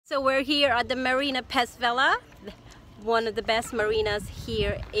So we're here at the Marina Pez Vela, one of the best marinas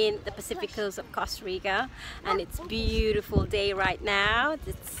here in the Pacific coast of Costa Rica, and it's a beautiful day right now.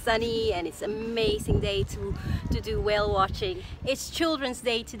 It's sunny and it's an amazing day to do whale watching. It's Children's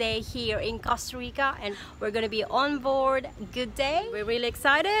Day today here in Costa Rica, and we're going to be on board Good Day. We're really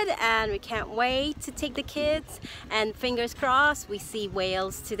excited and we can't wait to take the kids, and fingers crossed we see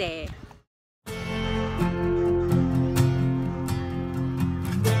whales today.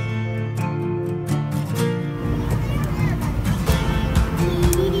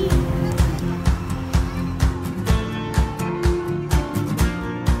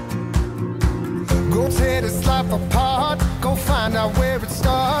 Tear this life apart, go find out where it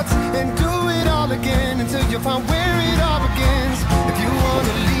starts, and do it all again until you find where it all begins. If you want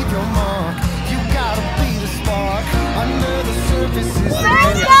to leave your mark, you gotta be the spark. Under the surface is the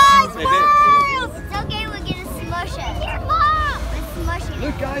guys, Miles! It's okay, we're gonna smush it. Here, Mom! We're smushing it.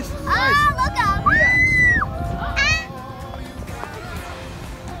 Look, guys. Oh, look up!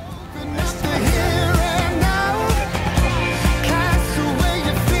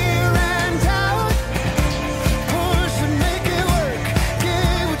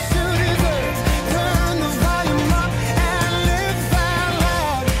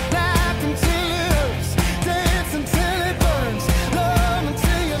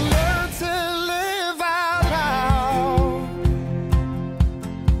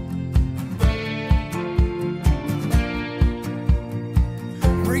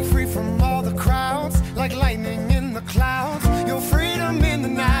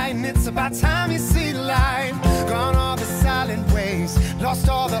 About time you see the light, gone all the silent ways, lost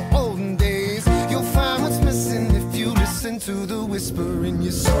all the olden days. You'll find what's missing if you listen to the whisper in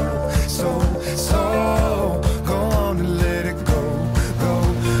your soul. So go on and let it go, go.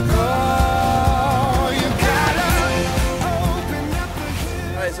 You gotta open up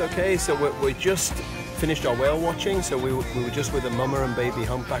the It's okay, so we just finished our whale watching, so we were just with a mama and baby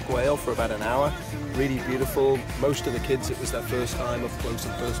humpback whale for about an hour. Really beautiful. Most of the kids, it was their first time up close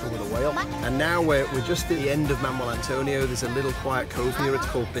and personal with a whale. And now we're just at the end of Manuel Antonio. There's a little quiet cove here. It's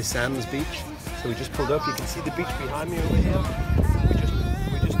called Bisan's Beach. So we just pulled up. You can see the beach behind me over here.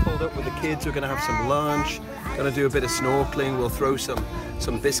 We just pulled up with the kids. We're going to have some lunch. Going to do a bit of snorkeling. We'll throw some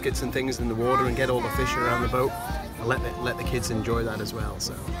biscuits and things in the water and get all the fish around the boat. And let the kids enjoy that as well.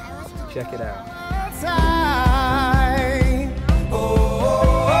 So check it out.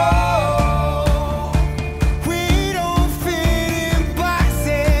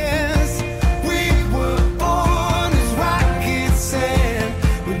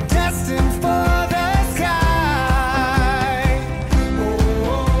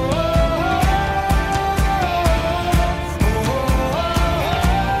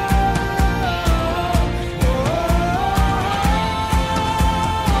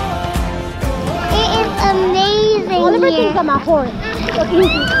 Everything's on my horse. Look,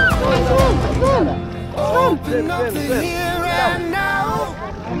 easy. Swim.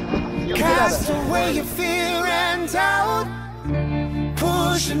 Cast away your fear and doubt.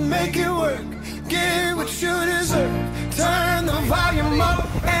 Push and make it work. Get what you deserve. Turn the volume up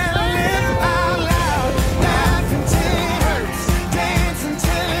and live out loud. Laugh until it hurts. Dance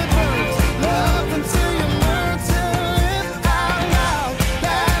until it burns. Love until you learn to live out loud.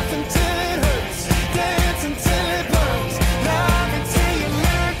 Laugh until it hurts. Dance until it burns. Love until you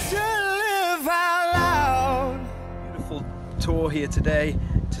learn to live out loud. Beautiful tour here today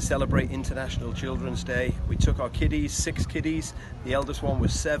to celebrate International Children's Day. We took our kiddies, 6 kiddies. The eldest one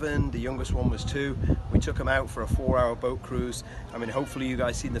was 7, the youngest one was 2. We took them out for a 4-hour boat cruise. I mean, hopefully you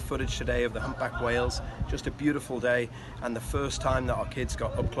guys seen the footage today of the humpback whales. Just a beautiful day, and the first time that our kids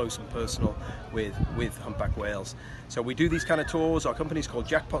got up close and personal with humpback whales. So we do these kind of tours. Our company's called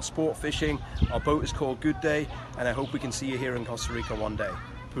Jackpot Sport Fishing. Our boat is called Good Day, and I hope we can see you here in Costa Rica one day.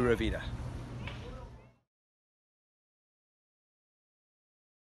 Pura vida.